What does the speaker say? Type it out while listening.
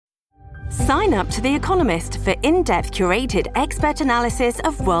Sign up to The Economist for in-depth curated expert analysis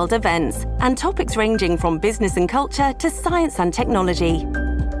of world events and topics ranging from business and culture to science and technology.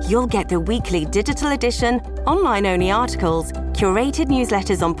 You'll get the weekly digital edition, online-only articles, curated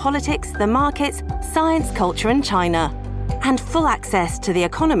newsletters on politics, the markets, science, culture and China, and full access to The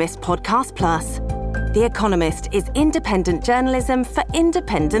Economist Podcast Plus. The Economist is independent journalism for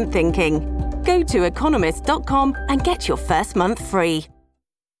independent thinking. Go to economist.com and get your first month free.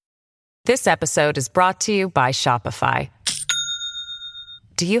 This episode is brought to you by Shopify.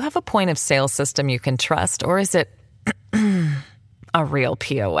 Do you have a point of sale system you can trust, or is it a real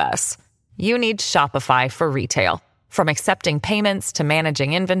POS? You need Shopify for retail. From accepting payments to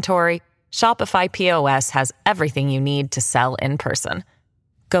managing inventory, Shopify POS has everything you need to sell in person.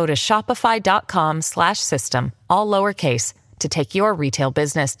 Go to shopify.com/system, all lowercase, to take your retail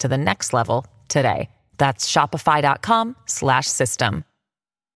business to the next level today. That's shopify.com/system.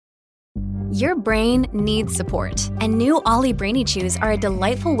 Your brain needs support, and new Ollie Brainy Chews are a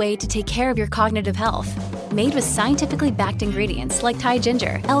delightful way to take care of your cognitive health. Made with scientifically backed ingredients like Thai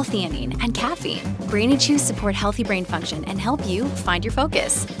ginger, L-theanine, and caffeine, Brainy Chews support healthy brain function and help you find your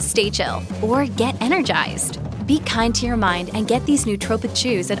focus, stay chill, or get energized. Be kind to your mind and get these nootropic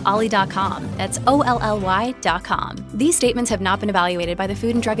chews at ollie.com. That's OLLY.com. These statements have not been evaluated by the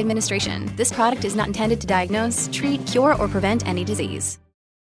Food and Drug Administration. This product is not intended to diagnose, treat, cure, or prevent any disease.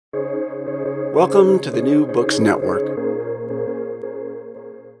 Welcome to the New Books Network.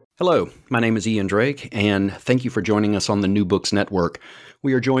 Hello, my name is Ian Drake, and thank you for joining us on the New Books Network.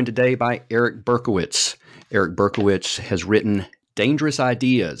 We are joined today by Eric Berkowitz. Eric Berkowitz has written Dangerous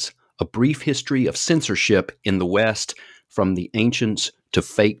Ideas, A Brief History of Censorship in the West, From the Ancients to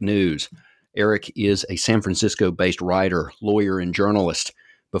Fake News. Eric is a San Francisco-based writer, lawyer, and journalist.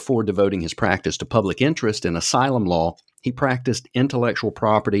 Before devoting his practice to public interest in asylum law, he practiced intellectual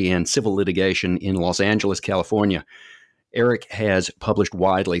property and civil litigation in Los Angeles, California. Eric has published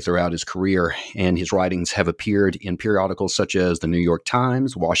widely throughout his career, and his writings have appeared in periodicals such as the New York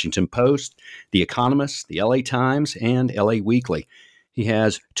Times, Washington Post, The Economist, the LA Times, and LA Weekly. He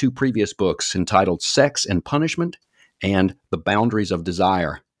has two previous books entitled Sex and Punishment and The Boundaries of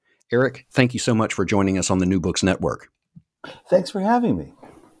Desire. Eric, thank you so much for joining us on the New Books Network. Thanks for having me.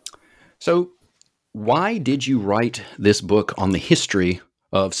 So, why did you write this book on the history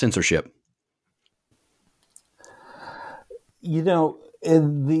of censorship? You know,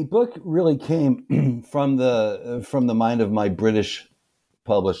 the book really came from the mind of my British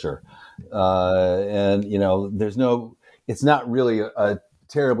publisher, and you know, it's not really a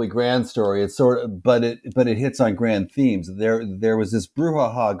terribly grand story. It's but it hits on grand themes. There was this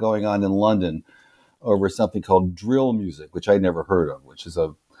brouhaha going on in London over something called drill music, which I'd never heard of, which is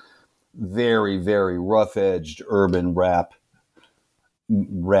a very, very rough-edged urban rap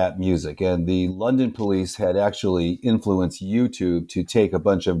music. And the London police had actually influenced YouTube to take a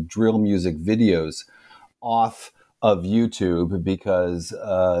bunch of drill music videos off of YouTube because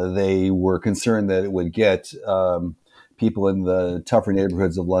they were concerned that it would get people in the tougher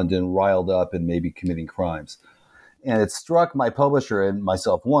neighborhoods of London riled up and maybe committing crimes. And it struck my publisher and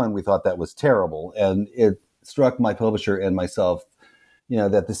myself, we thought that was terrible. And it struck my publisher and myself, you know,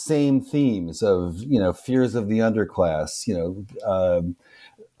 that the same themes of, you know, fears of the underclass, you know,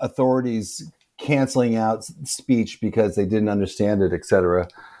 authorities canceling out speech because they didn't understand it, et cetera,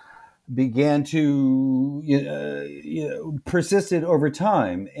 began to, persisted over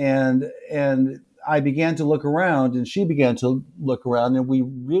time. And I began to look around and she began to look around, and we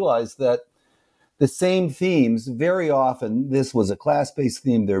realized that the same themes very often, this was a class-based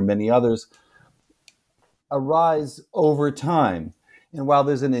theme, there are many others, arise over time. And while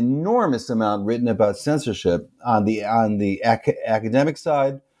there's an enormous amount written about censorship on the academic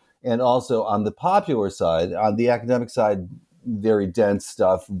side and also on the popular side, on the academic side, very dense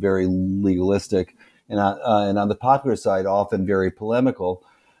stuff, very legalistic, and on the popular side, often very polemical,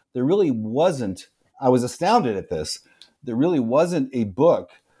 there really wasn't, I was astounded at this, there really wasn't a book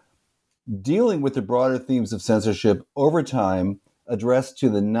dealing with the broader themes of censorship over time addressed to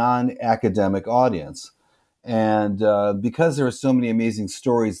the non-academic audience. And because there are so many amazing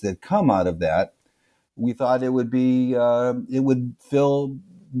stories that come out of that, we thought it would fill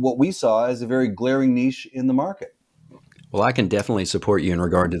what we saw as a very glaring niche in the market. Well, I can definitely support you in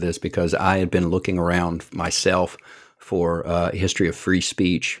regard to this because I had been looking around myself for a history of free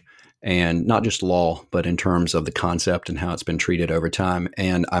speech, and not just law, but in terms of the concept and how it's been treated over time.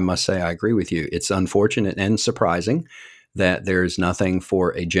 And I must say, I agree with you. It's unfortunate and surprising that there's nothing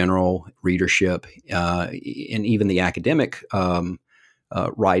for a general readership, and even the academic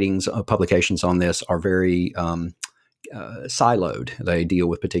writings, publications on this are very siloed. They deal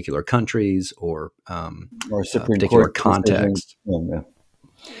with particular countries or Supreme particular Court context. Yeah.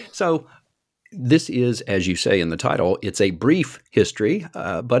 So this is, as you say in the title, it's a brief history,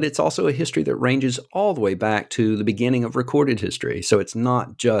 but it's also a history that ranges all the way back to the beginning of recorded history. So it's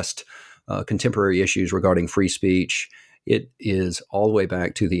not just contemporary issues regarding free speech. It is all the way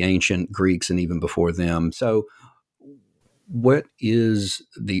back to the ancient Greeks and even before them. So what is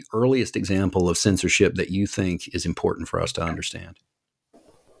the earliest example of censorship that you think is important for us to understand?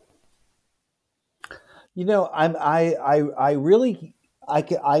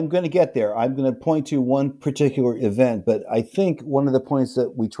 I'm going to get there. I'm going to point to one particular event, but I think one of the points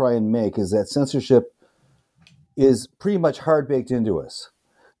that we try and make is that censorship is pretty much hard baked into us.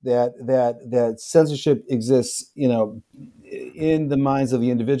 That censorship exists, in the minds of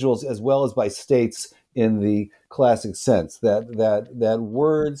the individuals as well as by states in the classic sense. That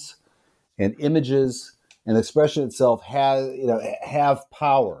words and images and expression itself have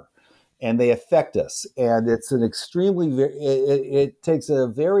power. And they affect us, and it's an extremely. It takes a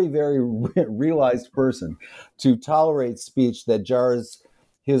very, very realized person to tolerate speech that jars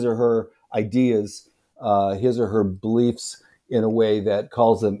his or her ideas, his or her beliefs in a way that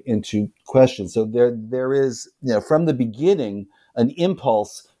calls them into question. So there is, from the beginning, an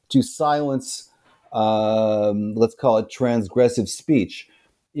impulse to silence. Let's call it transgressive speech.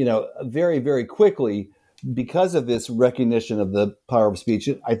 Very, very quickly. Because of this recognition of the power of speech,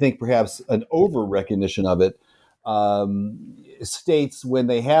 I think perhaps an over-recognition of it, states, when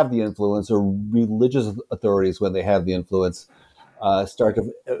they have the influence, or religious authorities, when they have the influence, start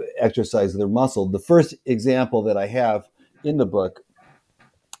to exercise their muscle. The first example that I have in the book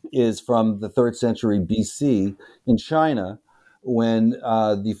is from the 3rd century BC in China, when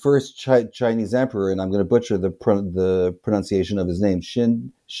the first Chinese emperor, and I'm going to butcher the pronunciation of his name, Qin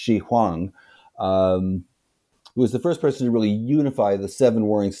Shi Huang, who was the first person to really unify the 7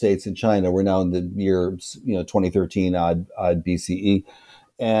 warring states in China. We're now in the year 2013 odd BCE,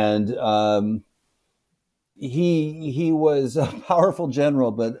 and he was a powerful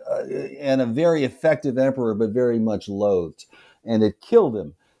general, but and a very effective emperor, but very much loathed, and it killed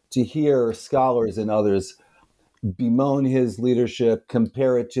him to hear scholars and others bemoan his leadership,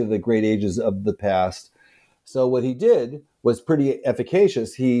 compare it to the great ages of the past. So what he did was pretty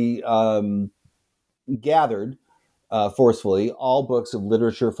efficacious. He gathered forcefully all books of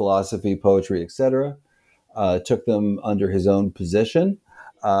literature, philosophy, poetry, etc., took them under his own position,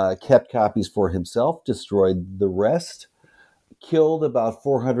 kept copies for himself, destroyed the rest, killed about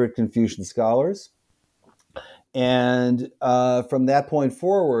 400 Confucian scholars. And from that point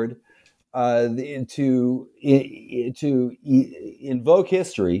forward, to invoke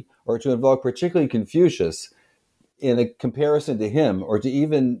history, or to invoke particularly Confucius in a comparison to him, or to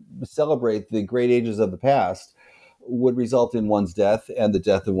even celebrate the great ages of the past, would result in one's death and the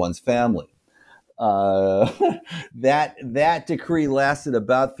death of one's family. That decree lasted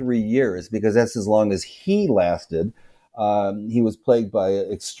about 3 years, because that's as long as he lasted. He was plagued by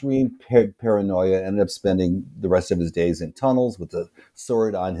extreme paranoia, ended up spending the rest of his days in tunnels with a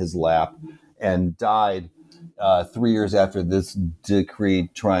sword on his lap, and died 3 years after this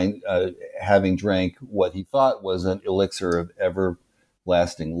decree, having drank what he thought was an elixir of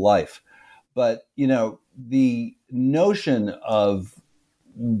everlasting life. But, the notion of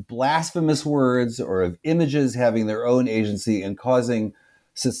blasphemous words or of images having their own agency and causing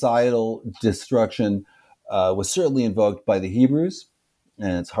societal destruction was certainly invoked by the Hebrews,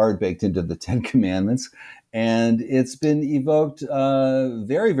 and it's hard baked into the 10 Commandments. And it's been evoked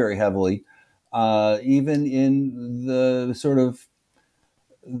very, very heavily, even in the sort of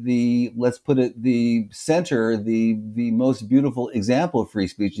let's put it, the center, the most beautiful example of free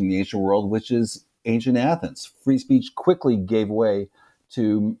speech in the ancient world, which is ancient Athens. Free speech quickly gave way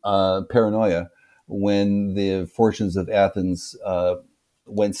to paranoia when the fortunes of Athens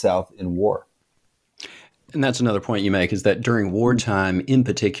went south in war. And that's another point you make, is that during wartime, in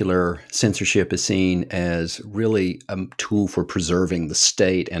particular, censorship is seen as really a tool for preserving the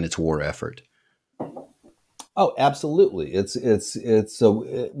state and its war effort. Oh, absolutely.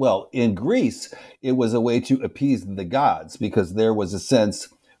 Well, in Greece, it was a way to appease the gods, because there was a sense,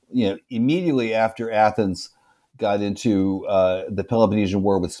 immediately after Athens got into the Peloponnesian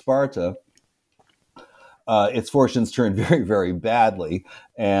War with Sparta, its fortunes turned very, very badly,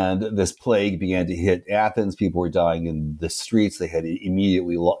 and this plague began to hit Athens. People were dying in the streets. They had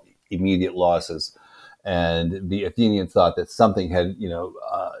immediate losses, and the Athenians thought that something had,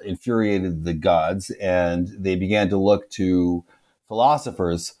 infuriated the gods, and they began to look to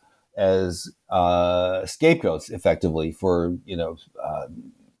philosophers as scapegoats, effectively, for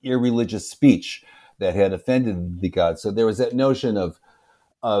irreligious speech that had offended the gods. So there was that notion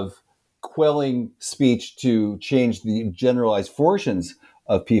of quelling speech to change the generalized fortunes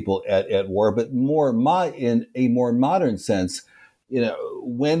of people at war, but in a more modern sense,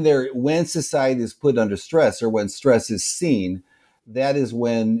 when society is put under stress or when stress is seen, that is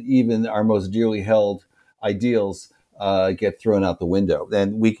when even our most dearly held ideals get thrown out the window.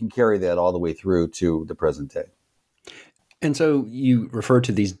 And we can carry that all the way through to the present day. And so you refer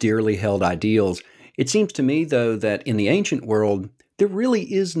to these dearly held ideals. It seems to me, though, that in the ancient world, there really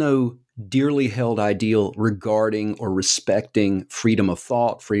is no dearly held ideal regarding or respecting freedom of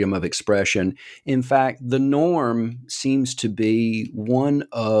thought, freedom of expression. In fact, the norm seems to be one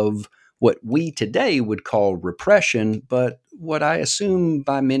of what we today would call repression, but what I assume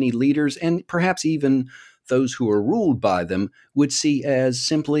by many leaders and perhaps even those who are ruled by them would see as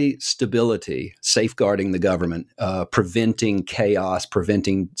simply stability, safeguarding the government, preventing chaos,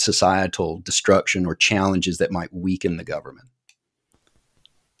 preventing societal destruction or challenges that might weaken the government.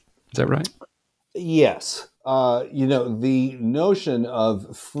 Is that right? Yes. The notion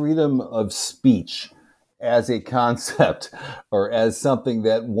of freedom of speech as a concept or as something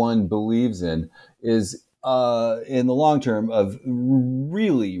that one believes in is in the long term of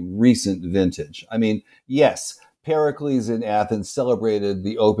really recent vintage. I mean, yes, Pericles in Athens celebrated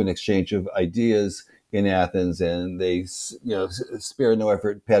the open exchange of ideas in Athens, and they spare no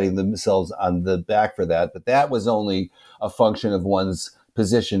effort patting themselves on the back for that. But that was only a function of one's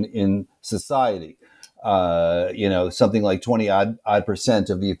position in society. Something like 20 odd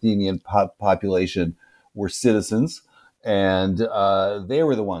percent of the Athenian population were citizens, and they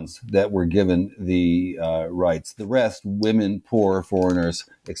were the ones that were given the rights. The rest, women, poor, foreigners,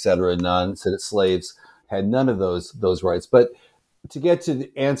 etc., non-slaves, had none of those rights. But to get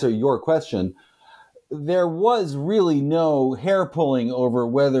to answer your question, there was really no hair pulling over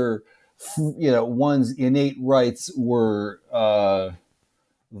whether one's innate rights were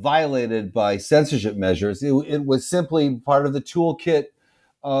violated by censorship measures. It was simply part of the toolkit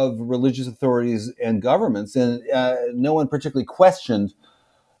of religious authorities and governments, and no one particularly questioned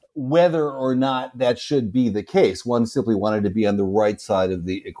whether or not that should be the case. One simply wanted to be on the right side of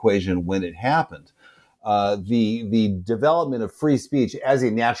the equation when it happened. The development of free speech as a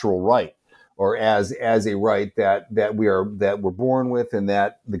natural right, or as a right that we're born with, and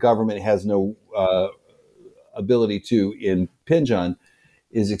that the government has no ability to impinge on,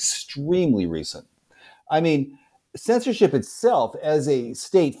 is extremely recent. I mean, censorship itself as a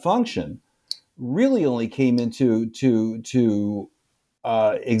state function really only came into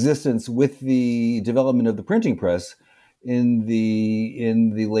existence with the development of the printing press in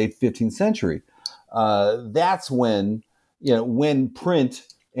the late 15th century. That's when print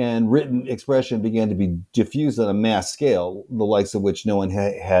and written expression began to be diffused on a mass scale, the likes of which no one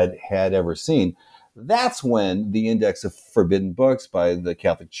had ever seen. That's when the Index of Forbidden Books by the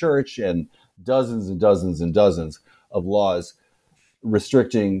Catholic Church and dozens and dozens and dozens of laws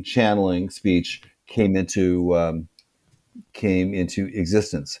restricting channeling speech came into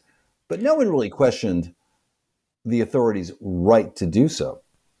existence. But no one really questioned the authorities' right to do so.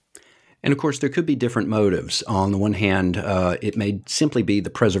 And of course, there could be different motives. On the one hand, it may simply be the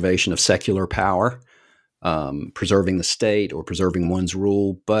preservation of secular power, preserving the state or preserving one's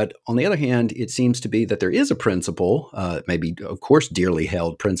rule. But on the other hand, it seems to be that there is a principle, maybe, of course, dearly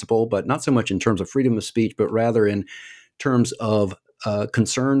held principle, but not so much in terms of freedom of speech, but rather in terms of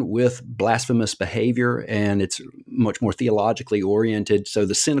concern with blasphemous behavior, and it's much more theologically oriented. So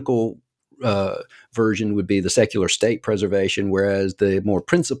the cynical version would be the secular state preservation, whereas the more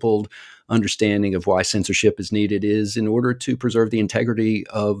principled understanding of why censorship is needed is in order to preserve the integrity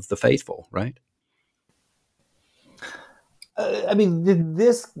of the faithful, right? I mean,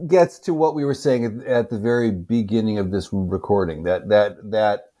 this gets to what we were saying at the very beginning of this recording,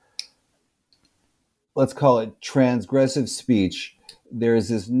 that let's call it transgressive speech. There's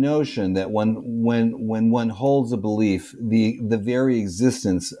this notion that when one holds a belief, the very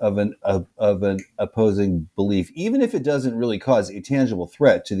existence of an opposing belief, even if it doesn't really cause a tangible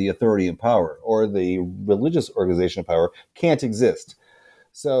threat to the authority and power or the religious organization of power, can't exist.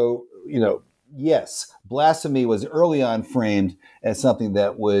 So, yes, blasphemy was early on framed as something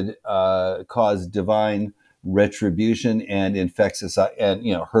that would cause divine retribution and infect society and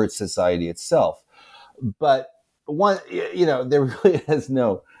hurt society itself. But there really is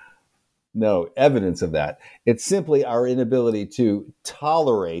no evidence of that. It's simply our inability to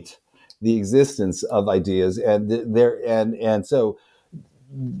tolerate the existence of ideas, and so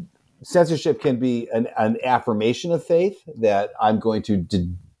censorship can be an affirmation of faith that I'm going to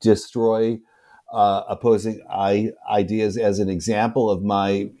destroy opposing ideas as an example of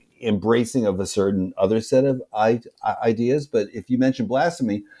my embracing of a certain other set of ideas. But if you mention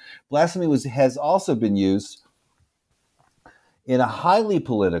blasphemy, blasphemy has also been used in a highly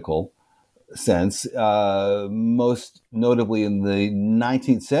political sense, most notably in the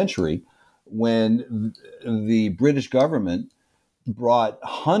 19th century, when the British government brought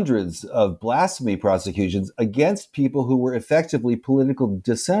hundreds of blasphemy prosecutions against people who were effectively political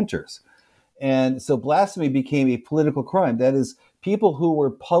dissenters. And so blasphemy became a political crime. That is, people who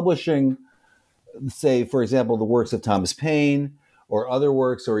were publishing, say, for example, the works of Thomas Paine or other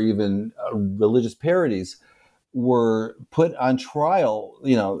works, or even religious parodies, were put on trial,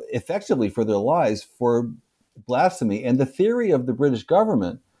 effectively for their lives for blasphemy. And the theory of the British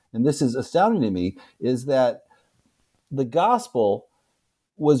government, and this is astounding to me, is that the gospel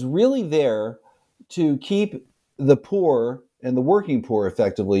was really there to keep the poor and the working poor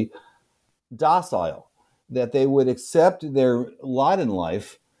effectively docile, that they would accept their lot in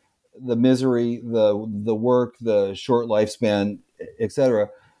life, the misery, the work, the short lifespan, etc.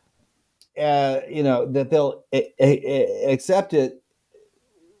 That they'll accept it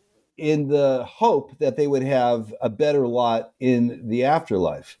in the hope that they would have a better lot in the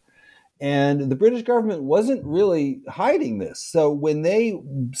afterlife. And the British government wasn't really hiding this. So when they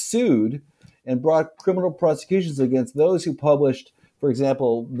sued and brought criminal prosecutions against those who published, for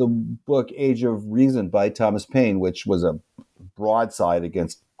example, the book Age of Reason by Thomas Paine, which was a broadside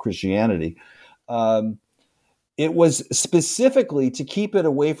against Christianity, it was specifically to keep it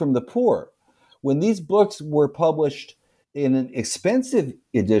away from the poor. When these books were published in an expensive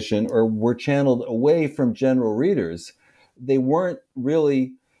edition or were channeled away from general readers, they weren't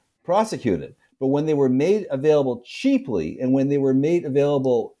really prosecuted. But when they were made available cheaply and when they were made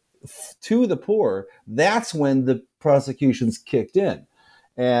available to the poor, that's when the prosecutions kicked in.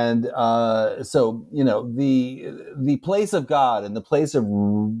 And so the place of God and the place of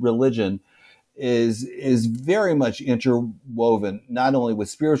religion is very much interwoven, not only with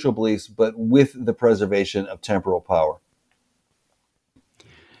spiritual beliefs, but with the preservation of temporal power.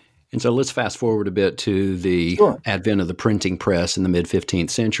 And so let's fast forward a bit to the advent of the printing press in the mid-15th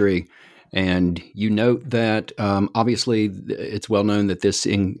century. And you note that obviously it's well known that this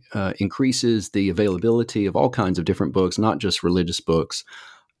increases the availability of all kinds of different books, not just religious books.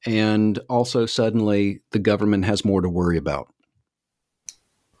 And also suddenly the government has more to worry about.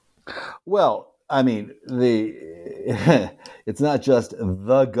 Well, I mean, it's not just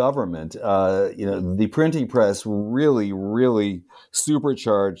the government. The printing press really, really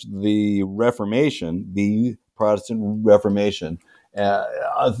supercharged the Reformation, the Protestant Reformation,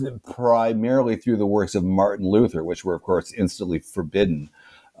 primarily through the works of Martin Luther, which were, of course, instantly forbidden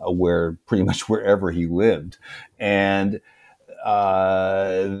pretty much wherever he lived. And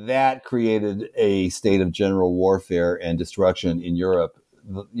that created a state of general warfare and destruction in Europe,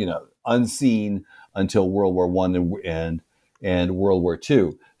 unseen until World War I and World War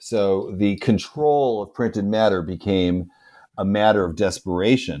II. So the control of printed matter became a matter of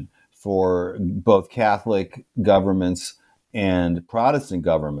desperation for both Catholic governments and Protestant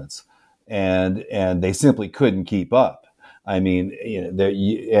governments, and they simply couldn't keep up. I mean,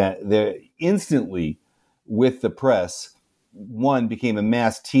 they're instantly with the press. One became a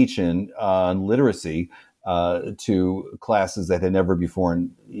mass teach-in on literacy to classes that had never before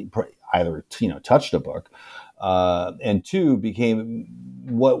either touched a book, and two became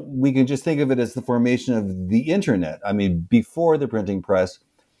what we can just think of it as the formation of the internet. I mean, before the printing press,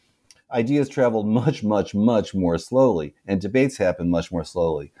 ideas traveled much, much, much more slowly, and debates happened much more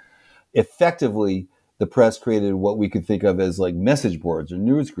slowly. Effectively, the press created what we could think of as like message boards or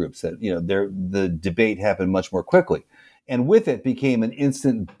news groups that the debate happened much more quickly, and with it became an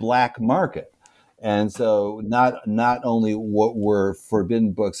instant black market. And so not only what were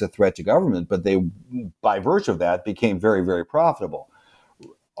forbidden books a threat to government, but they, by virtue of that, became very, very profitable.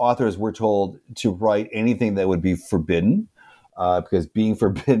 Authors were told to write anything that would be forbidden, because being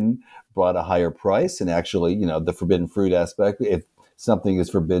forbidden brought a higher price. And actually, the forbidden fruit aspect, if something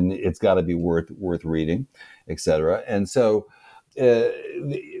is forbidden, it's got to be worth reading, et cetera. And so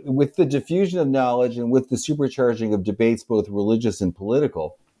with the diffusion of knowledge and with the supercharging of debates, both religious and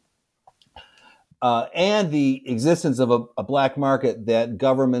political, and the existence of a black market that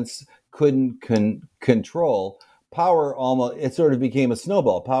governments couldn't control, power it sort of became a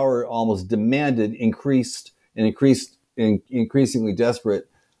snowball. Power almost demanded increasingly desperate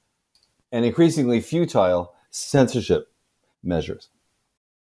and increasingly futile censorship measures.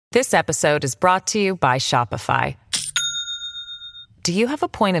 This episode is brought to you by Shopify. Do you have a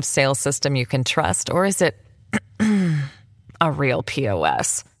point of sale system you can trust, or is it a real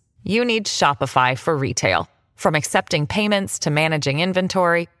POS? You need Shopify for retail. From accepting payments to managing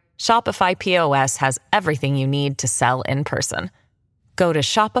inventory, Shopify POS has everything you need to sell in person. Go to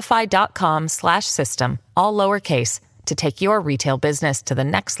shopify.com/system, all lowercase, to take your retail business to the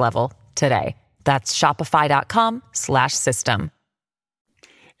next level today. That's shopify.com/system.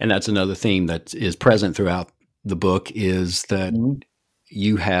 And that's another theme that is present throughout the book, is that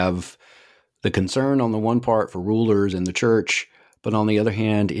you have the concern on the one part for rulers and the church, but on the other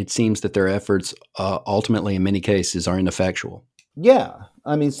hand, it seems that their efforts ultimately, in many cases, are ineffectual. Yeah.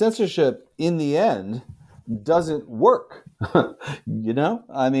 I mean, censorship in the end doesn't work. I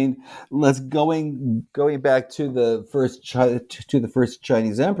mean, let's going back to the first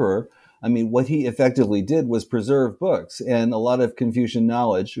Chinese emperor. I mean, what he effectively did was preserve books, and a lot of Confucian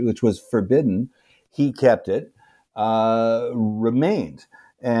knowledge, which was forbidden, he kept it, remained,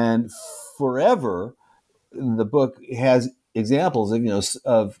 and forever the book has examples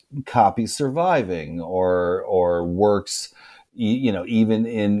of copies surviving or works. Even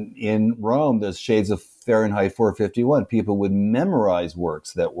in Rome, there's shades of Fahrenheit 451. People would memorize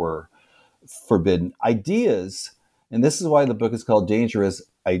works that were forbidden. Ideas, and this is why the book is called Dangerous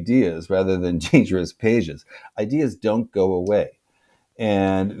Ideas rather than Dangerous Pages. Ideas don't go away.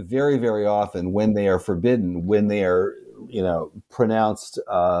 And very, very often when they are forbidden, when they are, pronounced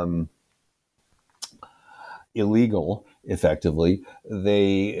illegal, effectively,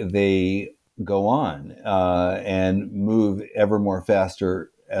 they go on and move ever more faster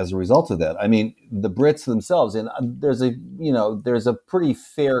as a result of that. I mean, the Brits themselves, and there's a pretty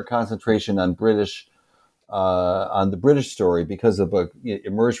fair concentration on the British story because the book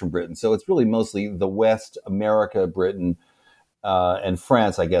emerged from Britain. So it's really mostly the West, America, Britain, and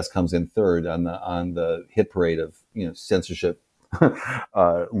France, I guess, comes in third on the hit parade of censorship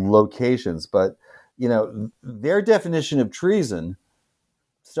locations. But their definition of treason,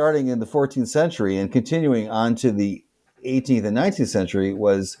 starting in the 14th century and continuing on to the 18th and 19th century,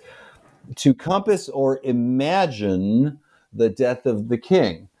 was to compass or imagine the death of the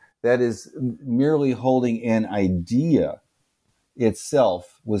king. That is, merely holding an idea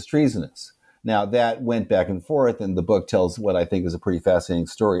itself was treasonous. Now, that went back and forth, and the book tells what I think is a pretty fascinating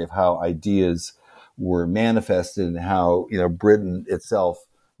story of how ideas were manifested and how Britain itself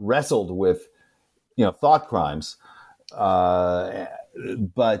wrestled with thought crimes.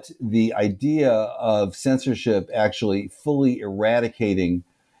 But the idea of censorship actually fully eradicating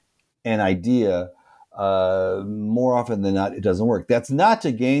an idea, more often than not, it doesn't work. That's not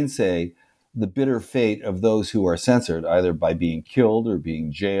to gainsay the bitter fate of those who are censored, either by being killed or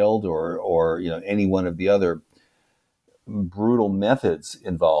being jailed or any one of the other brutal methods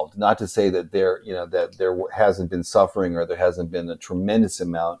involved. Not to say that there hasn't been suffering or there hasn't been a tremendous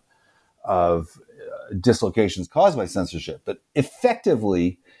amount of dislocations caused by censorship, but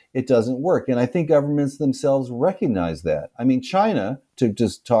effectively it doesn't work. And I think governments themselves recognize that. I mean, China, to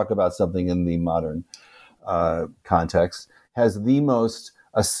just talk about something in the modern context, has the most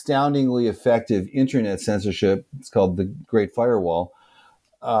astoundingly effective internet censorship. It's called the Great Firewall.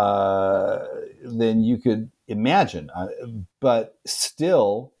 Than you could imagine. But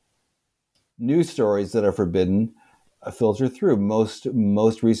still, news stories that are forbidden filter through, most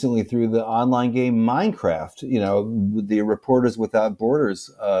recently through the online game Minecraft. The Reporters Without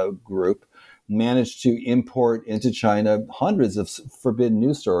Borders group managed to import into China hundreds of forbidden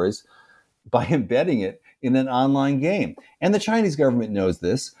news stories by embedding it in an online game. And the Chinese government knows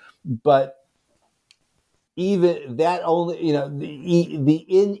this, but even that only, the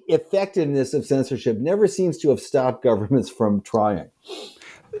ineffectiveness of censorship never seems to have stopped governments from trying.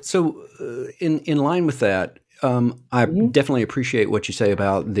 So in line with that, I definitely appreciate what you say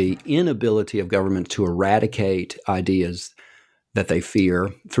about the inability of government to eradicate ideas that they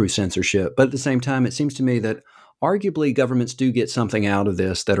fear through censorship. But at the same time, it seems to me that arguably governments do get something out of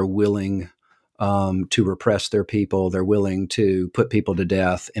this, that are willing to repress their people. They're willing to put people to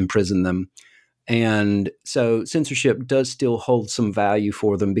death, imprison them. And so censorship does still hold some value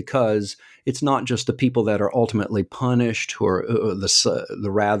for them, because it's not just the people that are ultimately punished, who are the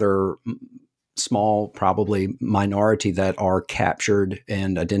rather small, probably minority that are captured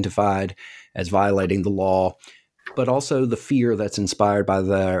and identified as violating the law, but also the fear that's inspired by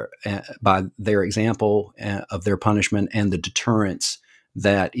their example of their punishment and the deterrence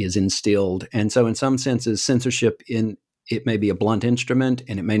that is instilled. And so in some senses, censorship, it may be a blunt instrument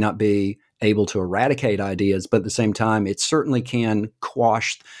and it may not be able to eradicate ideas, but at the same time, it certainly can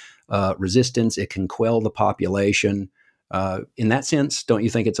quash resistance. It can quell the population. In that sense, don't you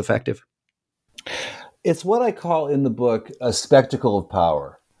think it's effective? It's what I call in the book a spectacle of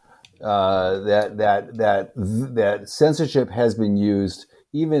power. That censorship has been used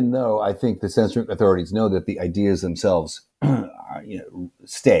even though I think the censoring authorities know that the ideas themselves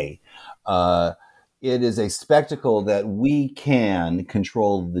stay, it is a spectacle that we can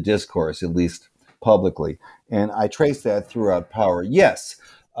control the discourse, at least publicly. And I trace that throughout power. Yes,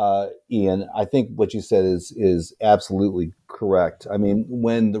 Ian, I think what you said is absolutely correct. I mean,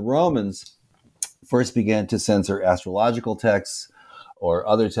 when the Romans first began to censor astrological texts or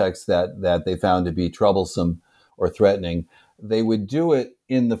other texts that they found to be troublesome or threatening, they would do it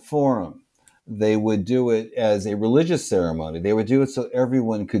in the forum. They would do it as a religious ceremony. They would do it so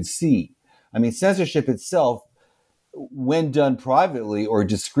everyone could see. I mean, censorship itself, when done privately or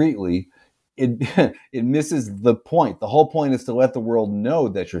discreetly, it it misses the point. The whole point is to let the world know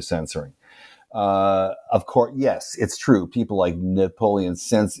that you're censoring. Of course, yes, it's true. People like Napoleon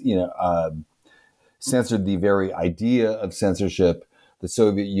censored the very idea of censorship. The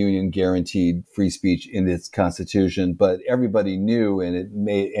Soviet Union guaranteed free speech in its constitution, but everybody knew,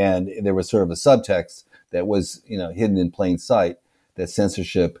 and there was sort of a subtext that was hidden in plain sight, that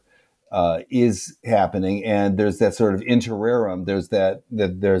censorship is happening, and there's that sort of inter rerum. There's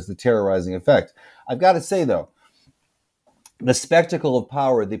there's the terrorizing effect. I've got to say though, the spectacle of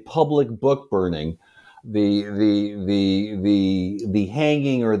power, the public book burning, the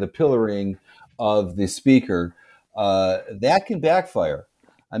hanging or the pillorying of the speaker, that can backfire.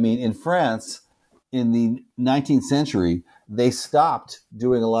 I mean, in France, in the 19th century, they stopped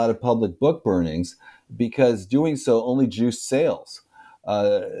doing a lot of public book burnings because doing so only juiced sales.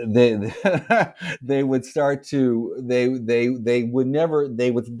 They would start to they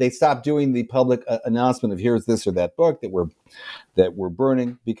stopped doing the public announcement of here's this or that book that we're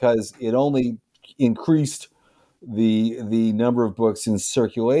burning, because it only increased the number of books in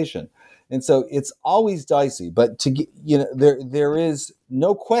circulation. And so it's always dicey, but there is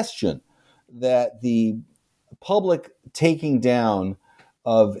no question that the public taking down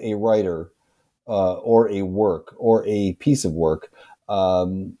of a writer or a work or a piece of work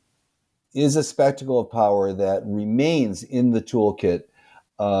is a spectacle of power that remains in the toolkit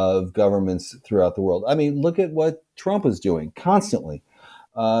of governments throughout the world. I mean, look at what Trump is doing constantly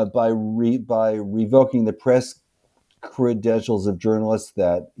by revoking the press credentials of journalists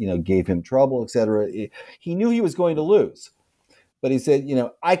that gave him trouble, etc. He knew he was going to lose, but he said,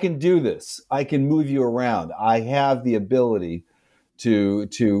 I can do this. I can move you around. I have the ability to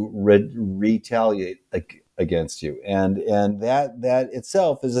retaliate against you, and that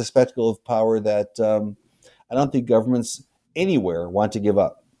itself is a spectacle of power that I don't think governments anywhere want to give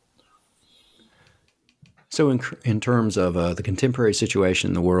up. So in terms of the contemporary situation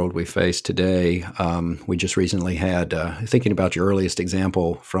in the world we face today, we just recently had, thinking about your earliest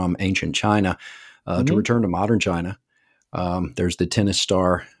example from ancient China, to return to modern China, there's the tennis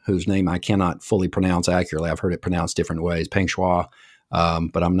star whose name I cannot fully pronounce accurately. I've heard it pronounced different ways, Peng Shuai,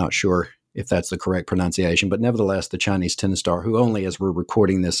 but I'm not sure if that's the correct pronunciation. But nevertheless, the Chinese tennis star, who only, as we're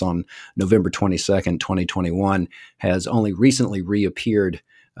recording this on November 22nd, 2021, has only recently reappeared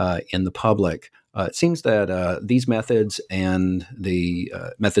in the public. It seems that these methods and the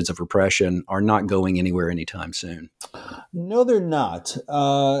methods of repression are not going anywhere anytime soon. No, they're not.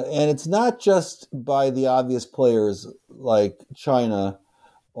 And it's not just by the obvious players like China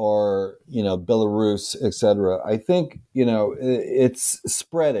or, Belarus, et cetera. I think, it's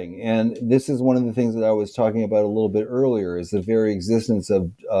spreading. And this is one of the things that I was talking about a little bit earlier, is the very existence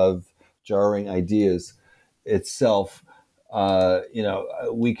of jarring ideas itself.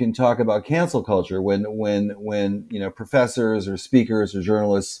 We can talk about cancel culture when professors or speakers or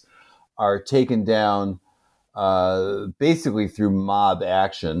journalists are taken down basically through mob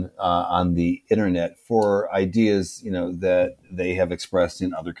action on the internet for ideas that they have expressed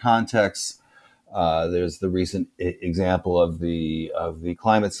in other contexts. There's the recent example of the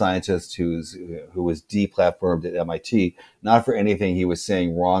climate scientist who was deplatformed at MIT, not for anything he was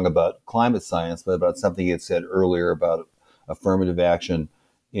saying wrong about climate science, but about something he had said earlier about affirmative action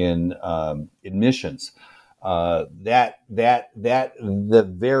in admissions. The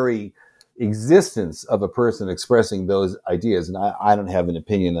very existence of a person expressing those ideas, and I don't have an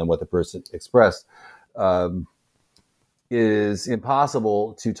opinion on what the person expressed, is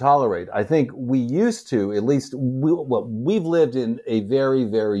impossible to tolerate. I think we used to, at least, we've lived in a very,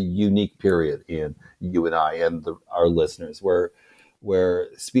 very unique period, Ian, you and I and our listeners, where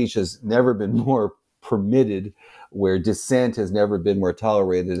speech has never been more permitted, where dissent has never been more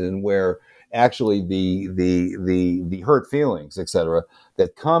tolerated, and where actually the hurt feelings, et cetera,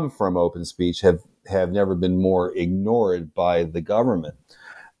 that come from open speech have never been more ignored by the government.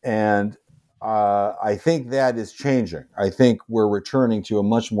 And I think that is changing. I think we're returning to a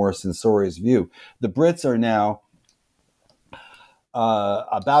much more censorious view. The Brits are now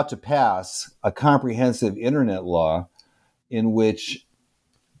about to pass a comprehensive internet law in which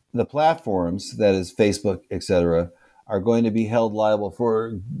the platforms, that is Facebook, et cetera, are going to be held liable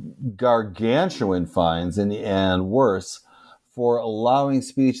for gargantuan fines and worse for allowing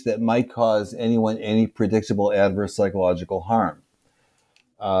speech that might cause anyone any predictable adverse psychological harm.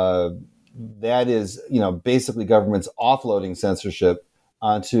 That is, basically governments offloading censorship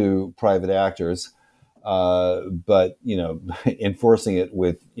onto private actors, but enforcing it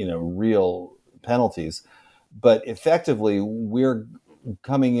with real penalties. But effectively, we're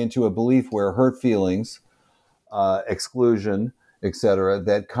coming into a belief where hurt feelings, exclusion, etc.,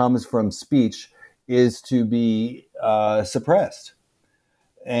 that comes from speech is to be suppressed.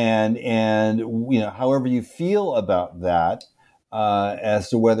 And however you feel about that, as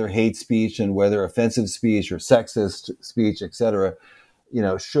to whether hate speech and whether offensive speech or sexist speech, etc.,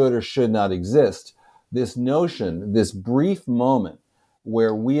 should or should not exist, this notion, this brief moment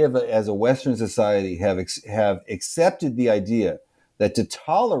where we have, as a Western society, have accepted the idea that to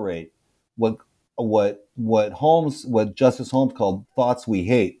tolerate what Justice Holmes called thoughts we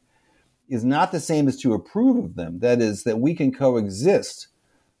hate is not the same as to approve of them. That is, that we can coexist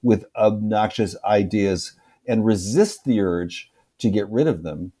with obnoxious ideas and resist the urge to get rid of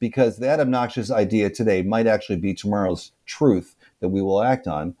them, because that obnoxious idea today might actually be tomorrow's truth that we will act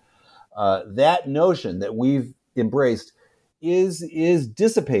on. That notion that we've embraced is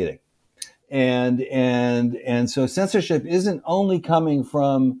dissipating, and so censorship isn't only coming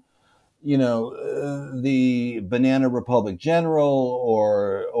from the Banana Republic General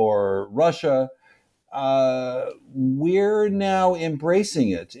or Russia. We're now embracing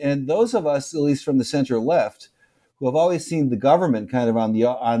it, and those of us, at least from the center left, who have always seen the government kind of on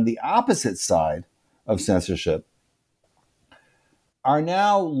the opposite side of censorship, are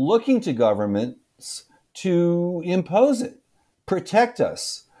now looking to governments to impose it, protect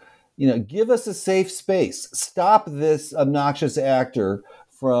us, give us a safe space, stop this obnoxious actor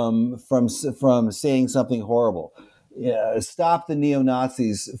from saying something horrible, stop the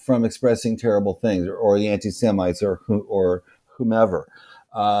neo-Nazis from expressing terrible things, or the anti-Semites or whomever.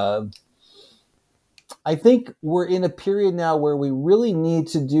 I think we're in a period now where we really need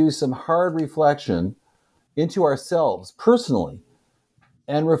to do some hard reflection into ourselves personally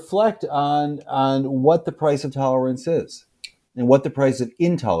and reflect on what the price of tolerance is and what the price of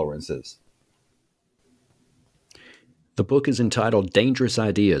intolerance is. The book is entitled Dangerous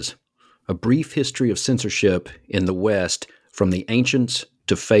Ideas, A Brief History of Censorship in the West from the Ancients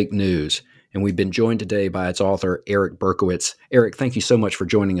to Fake News. And we've been joined today by its author, Eric Berkowitz. Eric, thank you so much for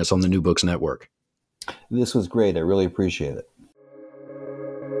joining us on the New Books Network. This was great. I really appreciate it.